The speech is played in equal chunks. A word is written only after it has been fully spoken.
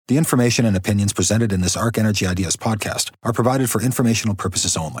The information and opinions presented in this Arc Energy Ideas podcast are provided for informational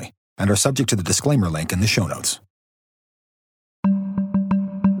purposes only and are subject to the disclaimer link in the show notes.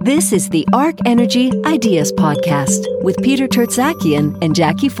 This is the Arc Energy Ideas podcast with Peter Tertzakian and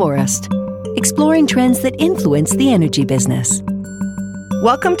Jackie Forrest, exploring trends that influence the energy business.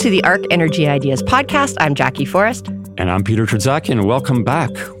 Welcome to the Arc Energy Ideas podcast. I'm Jackie Forrest. And I'm Peter Tertzakian. Welcome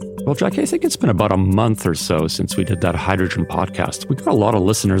back. Well, Jackie, I think it's been about a month or so since we did that hydrogen podcast. We got a lot of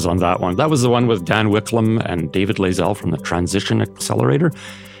listeners on that one. That was the one with Dan Wicklum and David Lazell from the Transition Accelerator.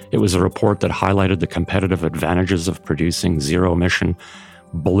 It was a report that highlighted the competitive advantages of producing zero-emission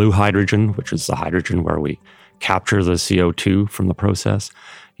blue hydrogen, which is the hydrogen where we capture the CO2 from the process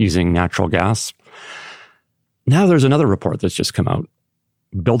using natural gas. Now there's another report that's just come out.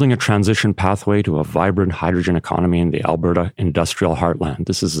 Building a transition pathway to a vibrant hydrogen economy in the Alberta industrial heartland.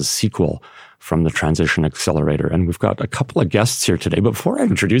 This is a sequel from the Transition Accelerator. And we've got a couple of guests here today. But before I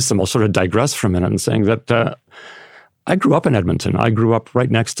introduce them, I'll sort of digress for a minute and saying that I grew up in Edmonton. I grew up right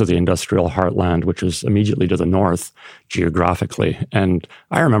next to the industrial heartland, which is immediately to the north geographically. And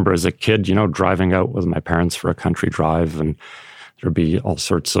I remember as a kid, driving out with my parents for a country drive, and there'd be all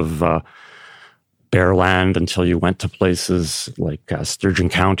sorts of bare land until you went to places like Sturgeon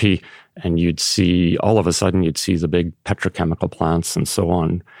County, and all of a sudden you'd see the big petrochemical plants and so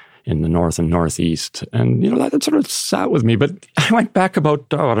on in the north and northeast. And, that sort of sat with me. But I went back about,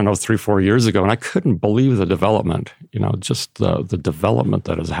 3-4 years ago, and I couldn't believe the development, just the development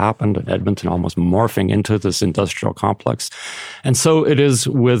that has happened in Edmonton, almost morphing into this industrial complex. And so it is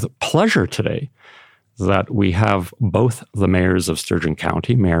with pleasure today that we have both the mayors of Sturgeon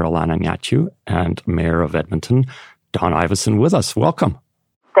County, Mayor Alana Gnatu, and Mayor of Edmonton, Dawn Iveson, with us. Welcome.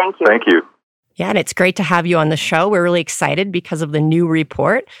 Thank you. Thank you. Yeah, and it's great to have you on the show. We're really excited because of the new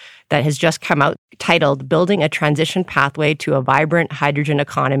report that has just come out titled Building a Transition Pathway to a Vibrant Hydrogen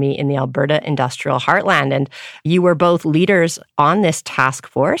Economy in the Alberta Industrial Heartland. And you were both leaders on this task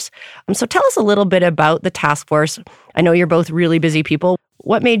force. So tell us a little bit about the task force. I know you're both really busy people.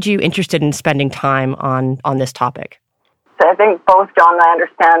 What made you interested in spending time on this topic? So I think both John and I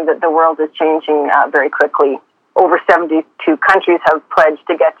understand that the world is changing very quickly. Over 72 countries have pledged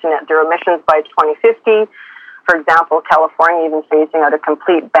to get to net zero emissions by 2050. For example, California even phasing out a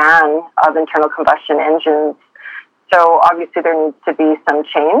complete ban of internal combustion engines. So obviously there needs to be some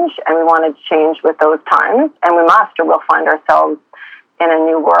change, and we wanted to change with those times, and we must, or we'll find ourselves in a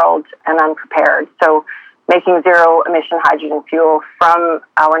new world and unprepared. So making zero-emission hydrogen fuel from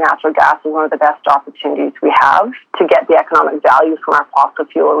our natural gas is one of the best opportunities we have to get the economic value from our fossil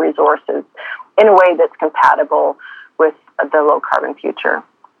fuel resources in a way that's compatible with the low-carbon future.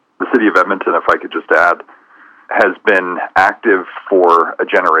 The City of Edmonton, if I could just add, has been active for a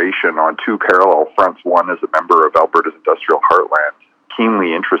generation on two parallel fronts. One is a member of Alberta's Industrial Heartland,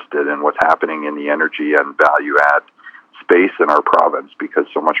 keenly interested in what's happening in the energy and value-add space in our province because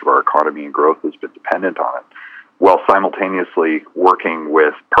so much of our economy and growth has been dependent on it, while simultaneously working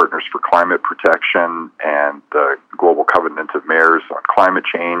with Partners for Climate Protection and the Global Covenant of Mayors on Climate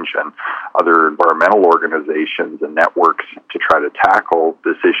Change and other environmental organizations and networks to try to tackle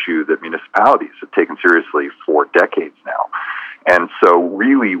this issue that municipalities have taken seriously for decades now. And so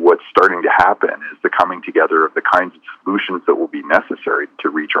really what's starting to happen is the coming together of the kinds of solutions that will be necessary to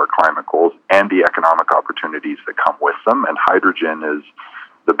reach our climate goals and the economic opportunities that come with them. And hydrogen is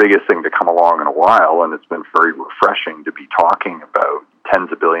the biggest thing to come along in a while, and it's been very refreshing to be talking about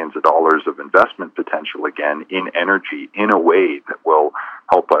tens of billions of dollars of investment potential again in energy in a way that will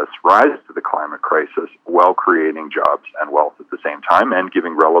help us rise to the climate crisis while creating jobs and wealth at the same time and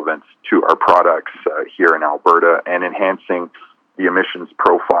giving relevance to our products here in Alberta and enhancing the emissions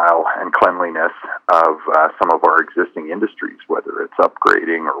profile and cleanliness of some of our existing industries, whether it's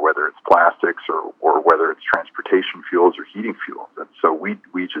upgrading or whether it's plastics or whether it's transportation fuels or heating fuels. And so we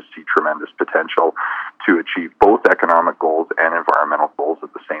just see tremendous potential to achieve both economic goals and environmental goals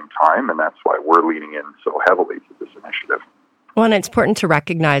at the same time, and that's why we're leaning in so heavily to this initiative. Well, and it's important to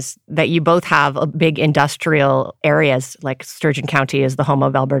recognize that you both have a big industrial areas, like Sturgeon County is the home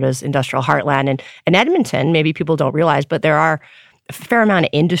of Alberta's industrial heartland. And in Edmonton, maybe people don't realize, but there are a fair amount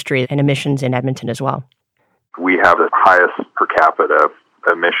of industry and emissions in Edmonton as well. We have the highest per capita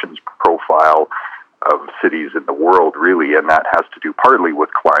emissions profile of cities in the world, really, and that has to do partly with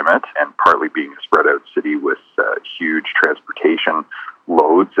climate and partly being a spread out city with huge transportation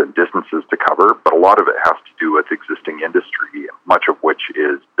loads and distances to cover, but a lot of it has to do with existing industry, much of which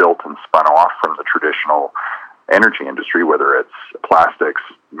is built and spun off from the traditional energy industry, whether it's plastics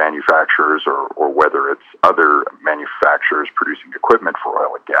manufacturers or whether it's other manufacturers producing equipment for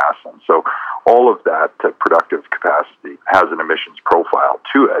oil and gas. And so all of that productive capacity has an emissions profile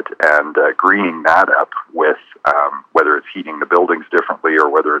to it. it and greening that up with whether it's heating the buildings differently or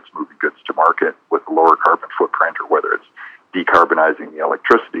whether it's moving goods to market with a lower carbon footprint or whether it's decarbonizing the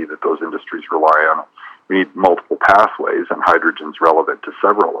electricity that those industries rely on. We need multiple pathways, and hydrogen's relevant to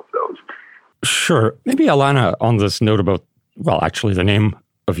several of those. Sure. Maybe, Alana, on this note about, actually the name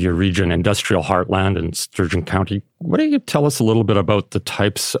of your region, Industrial Heartland in Sturgeon County, what do you tell us a little bit about the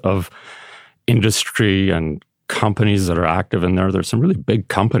types of industry and companies that are active in there? There's some really big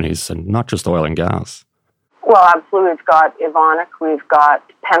companies and not just oil and gas. Well, absolutely. We've got Evonik, we've got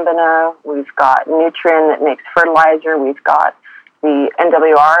Pembina, we've got Nutrien that makes fertilizer, we've got the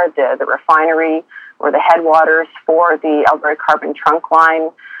NWR, the refinery, or the headwaters for the Alberta Carbon Trunk Line.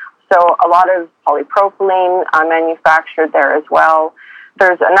 So a lot of polypropylene manufactured there as well.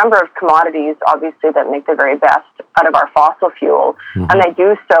 There's a number of commodities, obviously, that make the very best out of our fossil fuel, and they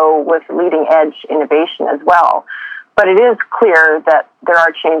do so with leading-edge innovation as well. But it is clear that there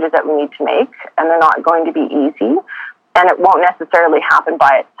are changes that we need to make, and they're not going to be easy, and it won't necessarily happen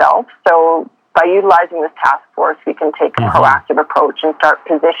by itself. So by utilizing this task force, we can take a proactive approach and start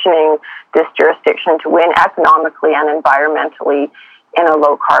positioning this jurisdiction to win economically and environmentally in a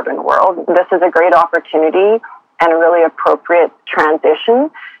low-carbon world. This is a great opportunity and a really appropriate transition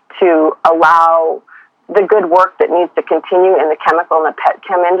to allow the good work that needs to continue in the chemical and the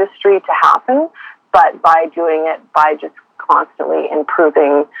petchem industry to happen, but by doing it by just constantly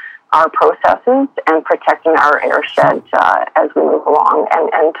improving our processes and protecting our airshed as we move along,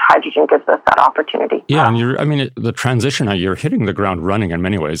 and hydrogen gives us that opportunity. Yeah, and the transition, you're hitting the ground running in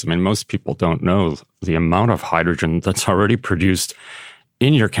many ways. Most people don't know the amount of hydrogen that's already produced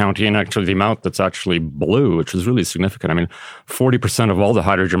in your county, and actually the amount that's actually blue, which is really significant. 40% of all the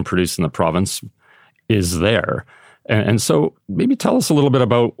hydrogen produced in the province is there. And so maybe tell us a little bit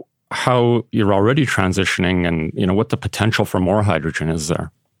about how you're already transitioning and, what the potential for more hydrogen is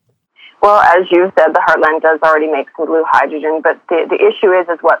there. Well, as you said, the Heartland does already make some blue hydrogen, but the issue is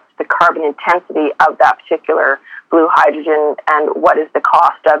what's the carbon intensity of that particular blue hydrogen and what is the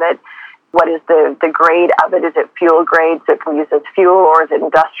cost of it? What is the grade of it? Is it fuel grade, so it can be used as fuel, or is it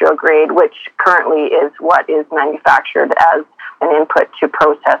industrial grade, which currently is what is manufactured as an input to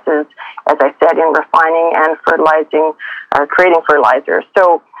processes, as I said, in refining and fertilizing, or creating fertilizer.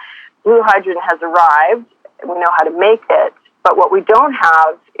 So blue hydrogen has arrived. We know how to make it, but what we don't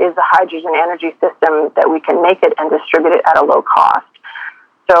have is a hydrogen energy system that we can make it and distribute it at a low cost.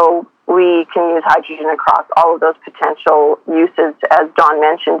 So we can use hydrogen across all of those potential uses, as Don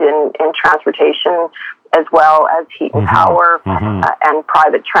mentioned, in transportation, as well as heat and power and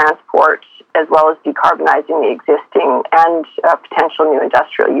private transport, as well as decarbonizing the existing and potential new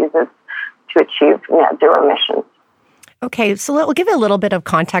industrial uses to achieve net zero emissions. Okay, so we'll give a little bit of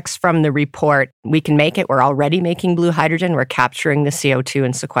context from the report. We can make it. We're already making blue hydrogen. We're capturing the CO2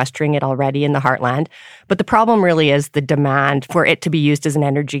 and sequestering it already in the Heartland. But the problem really is the demand for it to be used as an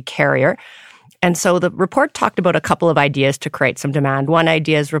energy carrier. And so the report talked about a couple of ideas to create some demand. One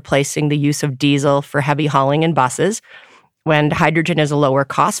idea is replacing the use of diesel for heavy hauling in buses, when hydrogen is a lower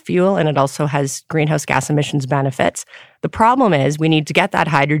cost fuel and it also has greenhouse gas emissions benefits. The problem is we need to get that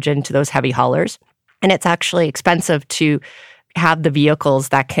hydrogen to those heavy haulers. And it's actually expensive to have the vehicles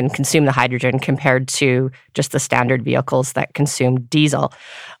that can consume the hydrogen compared to just the standard vehicles that consume diesel.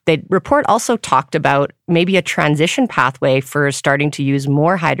 The report also talked about maybe a transition pathway for starting to use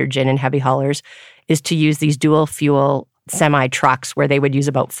more hydrogen in heavy haulers is to use these dual fuel semi-trucks where they would use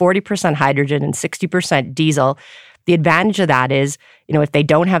about 40% hydrogen and 60% diesel. The advantage of that is, if they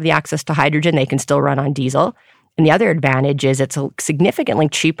don't have the access to hydrogen, they can still run on diesel. And the other advantage is it's significantly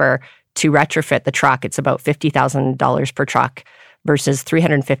cheaper to retrofit the truck. It's about $50,000 per truck versus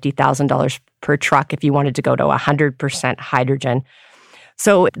 $350,000 per truck if you wanted to go to 100% hydrogen.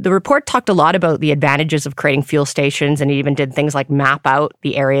 So the report talked a lot about the advantages of creating fuel stations, and it even did things like map out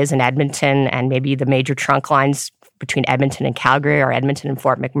the areas in Edmonton and maybe the major trunk lines between Edmonton and Calgary or Edmonton and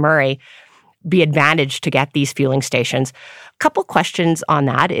Fort McMurray be advantaged to get these fueling stations. A couple questions on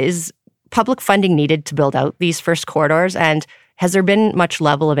that. Is public funding needed to build out these first corridors? And has there been much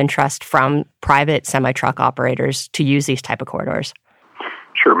level of interest from private semi-truck operators to use these type of corridors?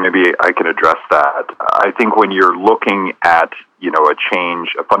 Sure, maybe I can address that. I think when you're looking at,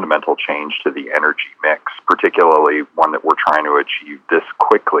 a fundamental change to the energy mix, particularly one that we're trying to achieve this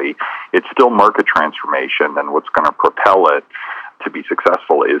quickly, it's still market transformation, and what's going to propel it to be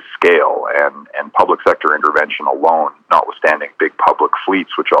successful is scale and public sector intervention alone, notwithstanding big public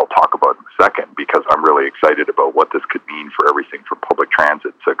fleets, which I'll talk about in a second, because I'm really excited about what this could mean for everything from public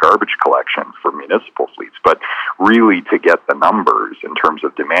transit to garbage collection for municipal fleets. But really, to get the numbers in terms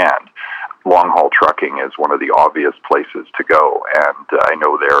of demand, long-haul trucking is one of the obvious places to go. And I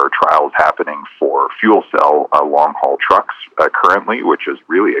know there are trials happening for fuel cell long-haul trucks currently, which is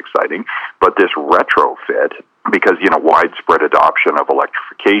really exciting. But this retrofit, because, widespread adoption of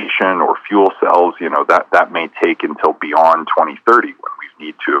electrification or fuel cells, that may take until beyond 2030 when we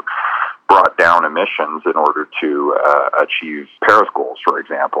need to brought down emissions in order to achieve Paris goals, for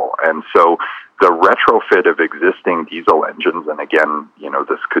example. And so the retrofit of existing diesel engines, and again,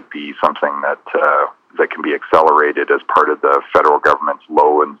 this could be something that can be accelerated as part of the federal government's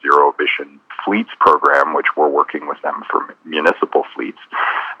low and zero emission fleets program, which we're working with them for municipal fleets,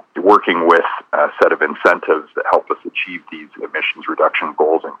 working with a set of incentives that help us achieve these emissions reduction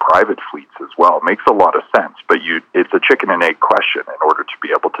goals in private fleets as well. It makes a lot of sense, but it's a chicken and egg question. In order to be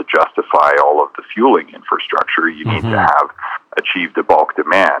able to justify all of the fueling infrastructure, you need to have achieved a bulk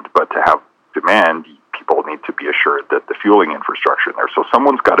demand, but to have demand, people need to be assured that the fueling infrastructure in there. So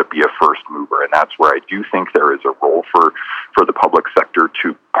someone's got to be a first mover, and that's where I do think there is a role for the public sector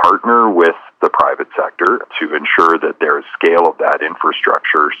to partner with the private sector to ensure that there is scale of that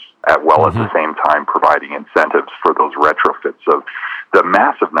infrastructure, at the same time providing incentives for those retrofits of the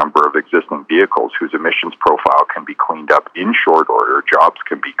massive number of existing vehicles whose emissions profile can be cleaned up in short order. Jobs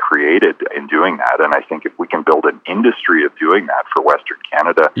can be created in doing that, and I think if we can build an industry of doing that for Western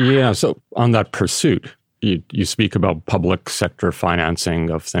Canada. Yeah, so on that pursuit, you speak about public sector financing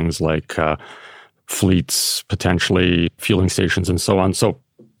of things like fleets, potentially fueling stations and so on. So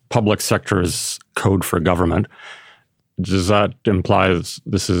public sector is code for government. Does that imply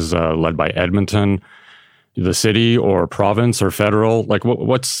this is led by Edmonton, the city, or province, or federal? Like,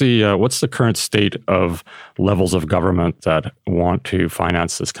 what's the current state of levels of government that want to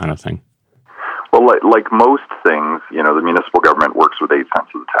finance this kind of thing? Well, like most things, the municipal government works with 8 cents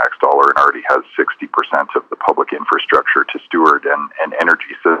of the tax dollar and already has 60% of the public infrastructure to steward, and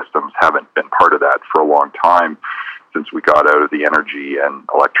energy systems haven't been part of that for a long time since we got out of the energy and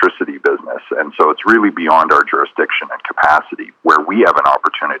electricity business. And so it's really beyond our jurisdiction and capacity. Where we have an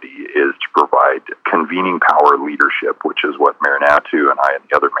opportunity is to provide convening power leadership, which is what Mayor Natu and I and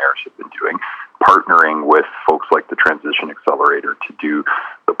the other mayors have been doing, partnering with folks like the Transition Accelerator to do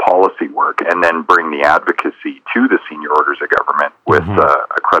the policy work, and then bring the advocacy to the senior orders of government with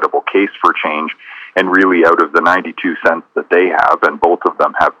a credible case for change. And really, out of the 92 cents that they have, and both of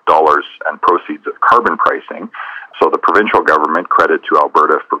them have dollars and proceeds of carbon pricing. So the provincial government, credit to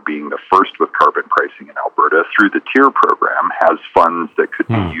Alberta for being the first with carbon pricing in Alberta, through the TIER program, has funds that could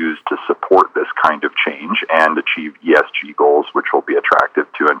be used to support this kind of change and achieve ESG goals, which will be attractive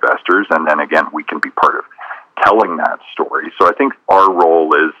to investors. And then again, we can be part of telling that story. So I think our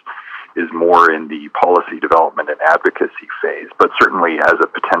role is more in the policy development and advocacy phase, but certainly as a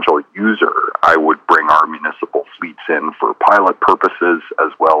potential user, I would bring our municipal fleets in for pilot purposes, as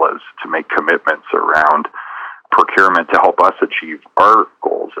well as to make commitments around procurement to help us achieve our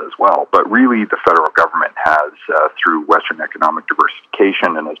goals as well. But really, the federal government has, through Western economic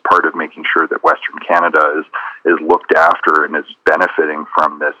diversification and as part of making sure that Western Canada is looked after and is benefiting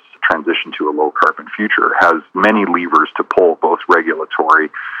from this transition to a low-carbon future, has many levers to pull, both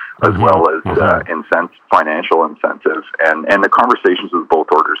regulatory as well as financial incentives. And the conversations with both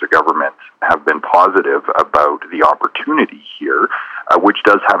orders of government have been positive about the opportunity here, which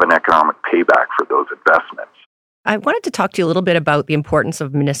does have an economic payback for those investments. I wanted to talk to you a little bit about the importance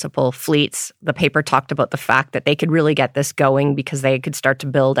of municipal fleets. The paper talked about the fact that they could really get this going because they could start to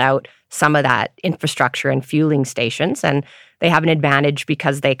build out some of that infrastructure and fueling stations. And they have an advantage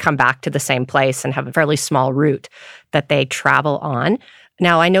because they come back to the same place and have a fairly small route that they travel on.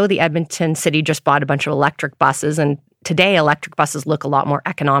 Now, I know the Edmonton City just bought a bunch of electric buses, and today electric buses look a lot more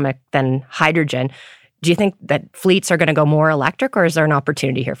economic than hydrogen. Do you think that fleets are going to go more electric, or is there an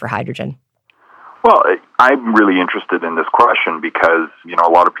opportunity here for hydrogen? Well, I'm really interested in this question because, a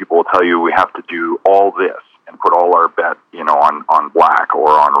lot of people will tell you we have to do all this and put all our bet, on black or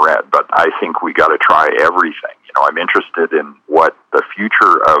on red. But I think we got to try everything. I'm interested in what the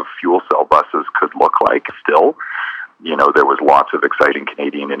future of fuel cell buses could look like still. There was lots of exciting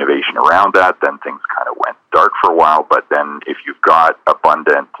Canadian innovation around that. Then things kind of went dark for a while. But then if you've got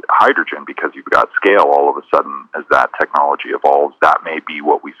abundant hydrogen because you've got scale, all of a sudden, as that technology evolves, that may be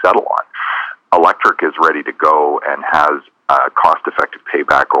what we settle on. Electric is ready to go and has a cost-effective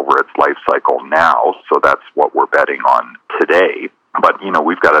payback over its life cycle now, so that's what we're betting on today. But,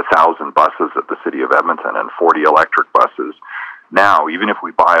 we've got 1,000 buses at the City of Edmonton and 40 electric buses now. Even if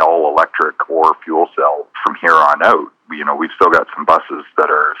we buy all electric or fuel cell from here on out, we've still got some buses that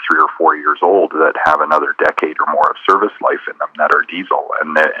are 3 or 4 years old that have another decade or more of service life in them that are diesel,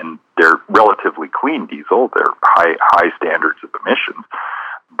 and they're relatively clean diesel. They're high standards of emissions.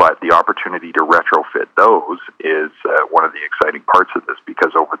 But the opportunity to retrofit those is one of the exciting parts of this,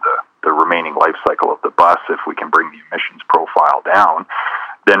 because over the remaining life cycle of the bus, if we can bring the emissions profile down,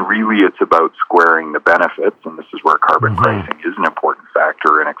 then really it's about squaring the benefits, and this is where carbon pricing is an important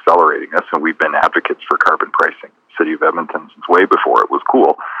factor in accelerating this, and we've been advocates for carbon pricing in the City of Edmonton since way before it was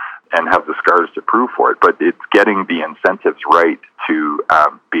cool, and have the scars to prove for it, but it's getting the incentives right to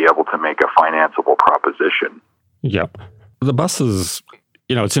be able to make a financeable proposition. Yep. The buses,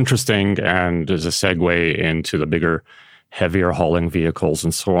 it's interesting, and as a segue into the bigger, heavier hauling vehicles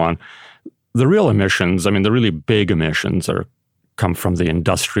and so on. The real emissions, the really big emissions come from the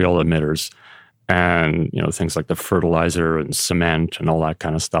industrial emitters, and things like the fertilizer and cement and all that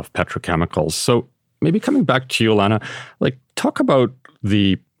kind of stuff, petrochemicals. So maybe coming back to you, Lana, talk about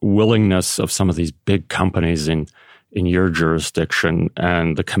the willingness of some of these big companies in your jurisdiction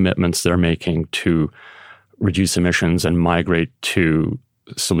and the commitments they're making to reduce emissions and migrate to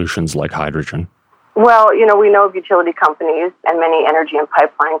solutions like hydrogen. Well, we know of utility companies and many energy and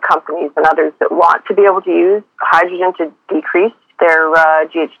pipeline companies and others that want to be able to use hydrogen to decrease their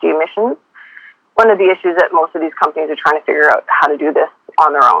GHG emissions. One of the issues that most of these companies are trying to figure out how to do this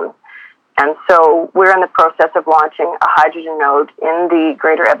on their own. And so we're in the process of launching a hydrogen node in the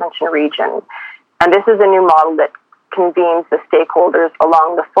Greater Edmonton region. And this is a new model that convenes the stakeholders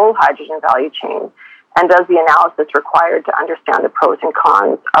along the full hydrogen value chain and does the analysis required to understand the pros and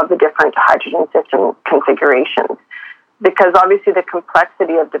cons of the different hydrogen system configurations. Because obviously the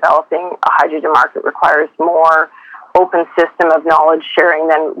complexity of developing a hydrogen market requires more open system of knowledge sharing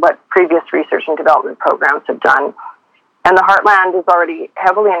than what previous research and development programs have done. And the Heartland is already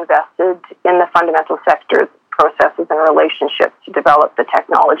heavily invested in the fundamental sectors, processes, and relationships to develop the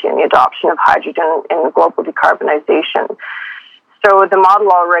technology and the adoption of hydrogen in global decarbonization. So the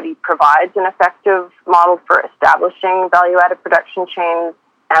model already provides an effective model for establishing value-added production chains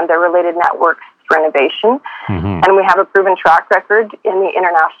and their related networks for innovation. And we have a proven track record in the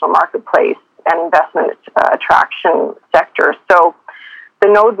international marketplace and investment attraction sector. So the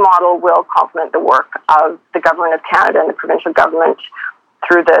node model will complement the work of the Government of Canada and the provincial government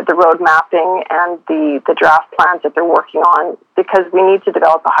through the road mapping and the draft plans that they're working on, because we need to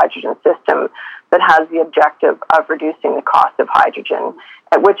develop a hydrogen system that has the objective of reducing the cost of hydrogen,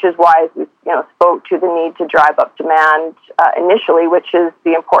 which is why we spoke to the need to drive up demand initially, which is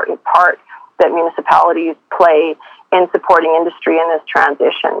the important part that municipalities play in supporting industry in this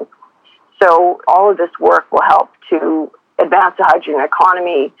transition. So all of this work will help to advance the hydrogen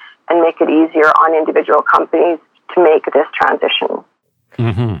economy and make it easier on individual companies to make this transition.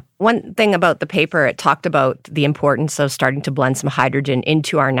 One thing about the paper, it talked about the importance of starting to blend some hydrogen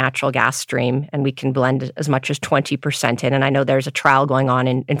into our natural gas stream, and we can blend as much as 20% in. And I know there's a trial going on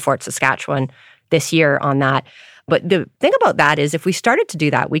in Fort Saskatchewan this year on that. But the thing about that is if we started to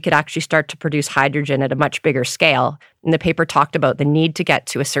do that, we could actually start to produce hydrogen at a much bigger scale. And the paper talked about the need to get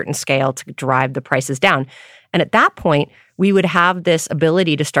to a certain scale to drive the prices down. And at that point, we would have this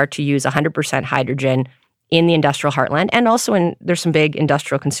ability to start to use 100% hydrogen in the industrial heartland, and also there's some big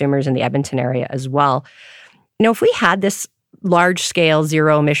industrial consumers in the Edmonton area as well. If we had this large-scale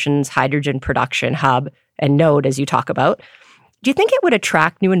zero-emissions hydrogen production hub and node, as you talk about, do you think it would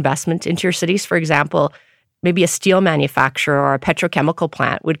attract new investment into your cities? For example, maybe a steel manufacturer or a petrochemical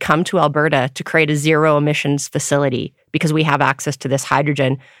plant would come to Alberta to create a zero-emissions facility because we have access to this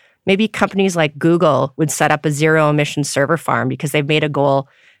hydrogen. Maybe companies like Google would set up a zero-emission server farm because they've made a goal.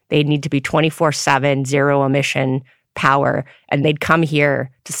 They'd need to be 24/7 zero-emission power, and they'd come here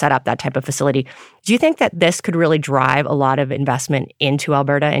to set up that type of facility. Do you think that this could really drive a lot of investment into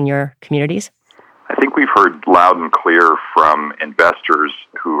Alberta and your communities? I think we've heard loud and clear from investors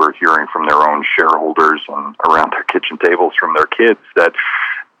who are hearing from their own shareholders and around their kitchen tables from their kids that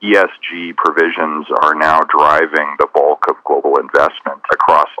ESG provisions are now driving the bulk of global investment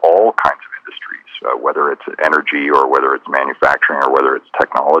across all kinds of industries, whether it's energy or whether it's manufacturing or whether it's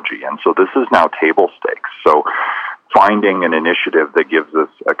technology. And so this is now table stakes. So finding an initiative that gives us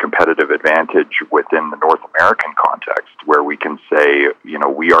a competitive advantage within the North American context where we can say,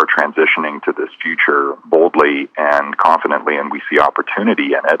 we are transitioning to this future boldly and confidently, and we see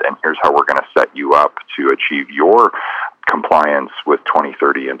opportunity in it, and here's how we're going to set you up to achieve your compliance with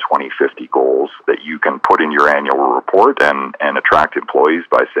 2030 and 2050 goals that you can put in your annual report and attract employees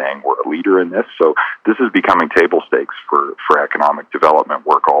by saying we're a leader in this. So this is becoming table stakes for economic development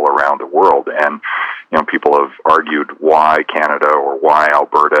work all around the world. And, people have argued why Canada or why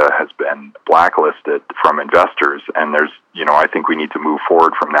Alberta has been blacklisted from investors. And there's I think we need to move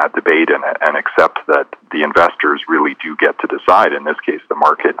forward from that debate and accept that the investors really do get to decide. In this case, the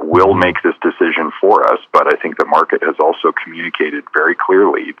market will make this decision for us, but I think the market has also communicated very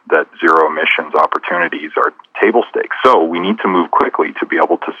clearly that zero emissions opportunities are table stakes. So we need to move quickly to be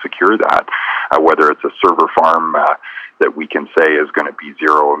able to secure that, whether it's a server farm that we can say is going to be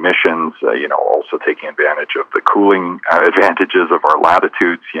zero emissions, also taking advantage of the cooling advantages of our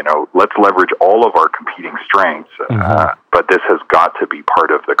latitudes. Let's leverage all of our competing strengths, but this has got to be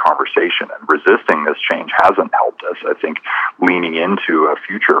part of the conversation, and resisting this change hasn't helped us. I think leaning into a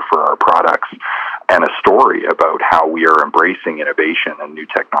future for our products and a story about how we are embracing innovation and new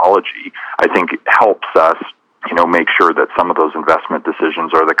technology, I think helps us make sure that some of those investment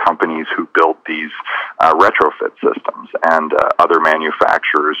decisions are the companies who build these retrofit systems and other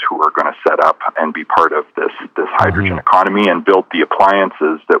manufacturers who are going to set up and be part of this hydrogen economy and build the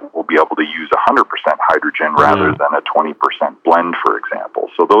appliances that will be able to use 100% hydrogen rather than a 20% blend, for example.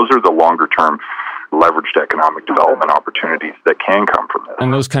 So those are the longer term leveraged economic development opportunities that can come from this.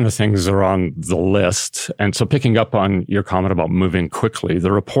 And those kind of things are on the list. And so picking up on your comment about moving quickly,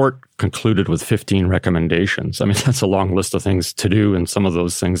 the report concluded with 15 recommendations. I mean, that's a long list of things to do, and some of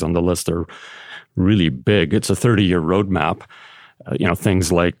those things on the list are really big. It's a 30-year roadmap.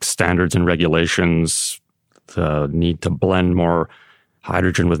 Things like standards and regulations, the need to blend more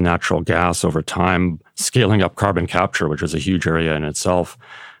hydrogen with natural gas over time, scaling up carbon capture, which is a huge area in itself,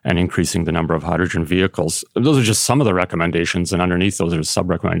 and increasing the number of hydrogen vehicles. Those are just some of the recommendations, and underneath those are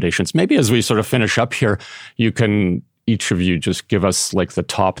sub-recommendations. Maybe as we sort of finish up here, you can, each of you, just give us like the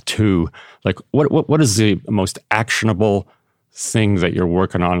top two. Like what is the most actionable thing that you're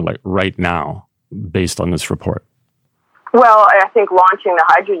working on like right now based on this report? Well, I think launching the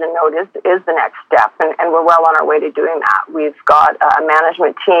hydrogen node is the next step, and we're well on our way to doing that. We've got a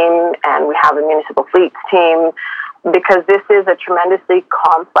management team, and we have a municipal fleets team, because this is a tremendously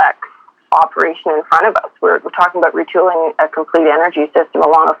complex operation in front of us. We're talking about retooling a complete energy system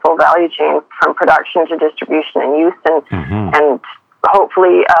along a full value chain from production to distribution and use, and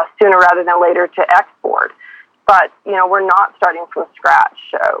hopefully sooner rather than later to export. But, we're not starting from scratch.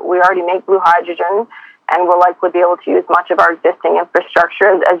 We already make blue hydrogen, and we'll likely be able to use much of our existing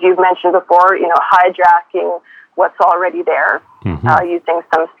infrastructure, as you've mentioned before, hijacking what's already there, using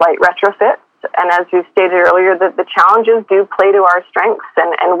some slight retrofits. And as we've stated earlier, the challenges do play to our strengths,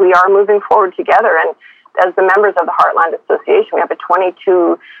 and we are moving forward together. And as the members of the Heartland Association, we have a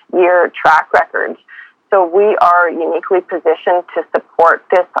 22-year track record. So we are uniquely positioned to support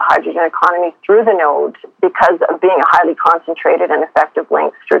this hydrogen economy through the node because of being a highly concentrated and effective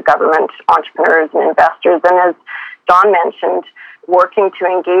link through government, entrepreneurs, and investors. And as Don mentioned, working to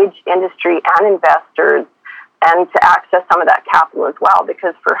engage industry and investors and to access some of that capital as well,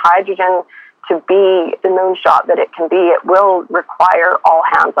 because for hydrogen to be the moonshot that it can be, it will require all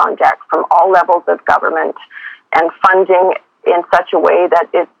hands on deck from all levels of government and funding in such a way that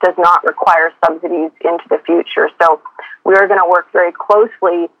it does not require subsidies into the future. So we are going to work very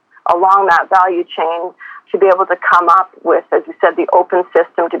closely along that value chain to be able to come up with, as you said, the open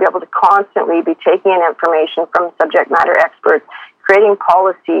system, to be able to constantly be taking in information from subject matter experts, creating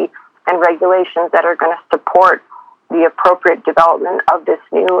policy and regulations that are going to support the appropriate development of this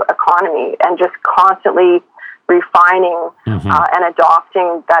new economy, and just constantly refining and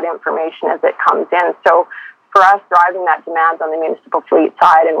adopting that information as it comes in. So for us, driving that demand on the municipal fleet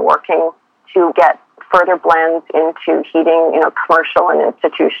side and working to get further blends into heating, commercial and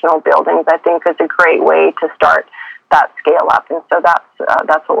institutional buildings, I think is a great way to start that scale up. And so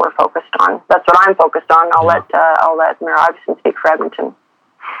that's what we're focused on. That's what I'm focused on. I'll let Mayor Iveson speak for Edmonton.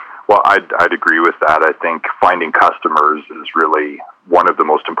 Well, I'd agree with that. I think finding customers is really one of the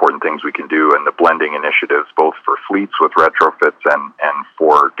most important things we can do, and the blending initiatives, both for fleets with retrofits and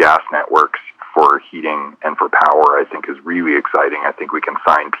for gas networks for heating and for power, I think is really exciting. I think we can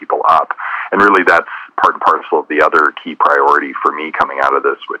sign people up. And really that's part and parcel of the other key priority for me coming out of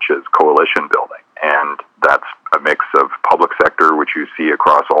this, which is coalition building. And that's a mix of public sector, which you see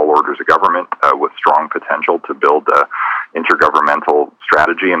across all orders of government, with strong potential to build a intergovernmental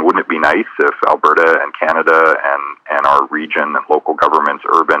strategy. And wouldn't it be nice if Alberta and Canada and our region and local governments,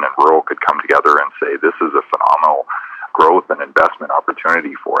 urban and rural, could come together and say, this is a phenomenal growth and investment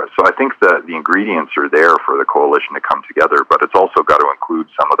opportunity for us. So I think the ingredients are there for the coalition to come together, but it's also got to include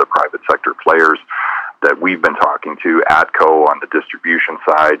some of the private sector players that we've been talking to, ATCO on the distribution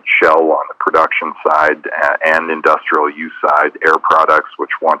side, Shell on the production side, and industrial use side, Air Products,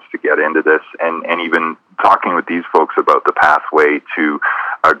 which wants to get into this, and even talking with these folks about the pathway to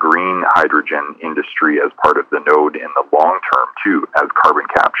a green hydrogen industry as part of the node in the long term, too, as carbon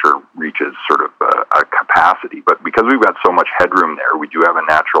capture reaches sort of a capacity. But because we've got so much headroom there, we do have a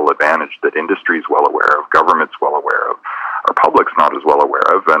natural advantage that industry is well aware of, government's well aware of, our public's not as well aware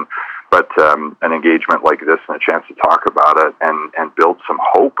of. But an engagement like this and a chance to talk about it and build some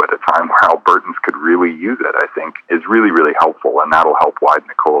hope at a time where Albertans could really use it, I think, is really, really helpful. And that'll help widen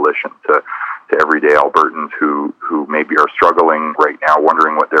the coalition to everyday Albertans who maybe are struggling right now,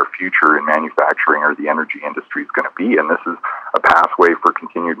 wondering what their future in manufacturing or the energy industry is going to be. And this is a pathway for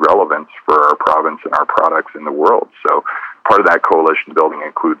continued relevance for our province and our products in the world. So part of that coalition building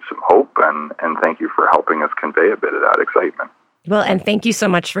includes some hope, and thank you for helping us convey a bit of that excitement. Well, and thank you so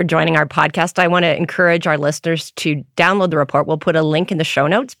much for joining our podcast. I want to encourage our listeners to download the report. We'll put a link in the show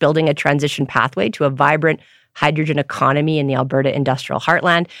notes, Building a Transition Pathway to a Vibrant Hydrogen Economy in the Alberta Industrial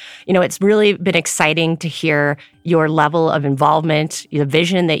Heartland. You know, it's really been exciting to hear your level of involvement, the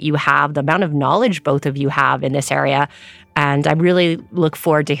vision that you have, the amount of knowledge both of you have in this area. And I really look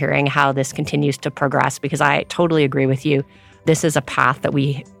forward to hearing how this continues to progress, because I totally agree with you. This is a path that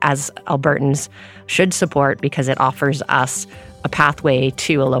we as Albertans should support because it offers us a pathway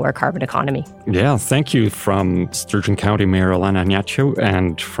to a lower carbon economy. Yeah, thank you from Sturgeon County Mayor Alana Ignatio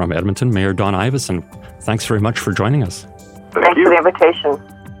and from Edmonton Mayor Don Iveson. Thanks very much for joining us. Thanks for the invitation.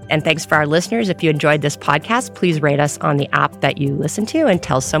 And thanks for our listeners. If you enjoyed this podcast, please rate us on the app that you listen to and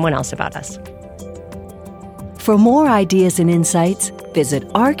tell someone else about us. For more ideas and insights, visit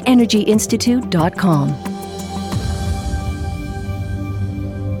arcenergyinstitute.com.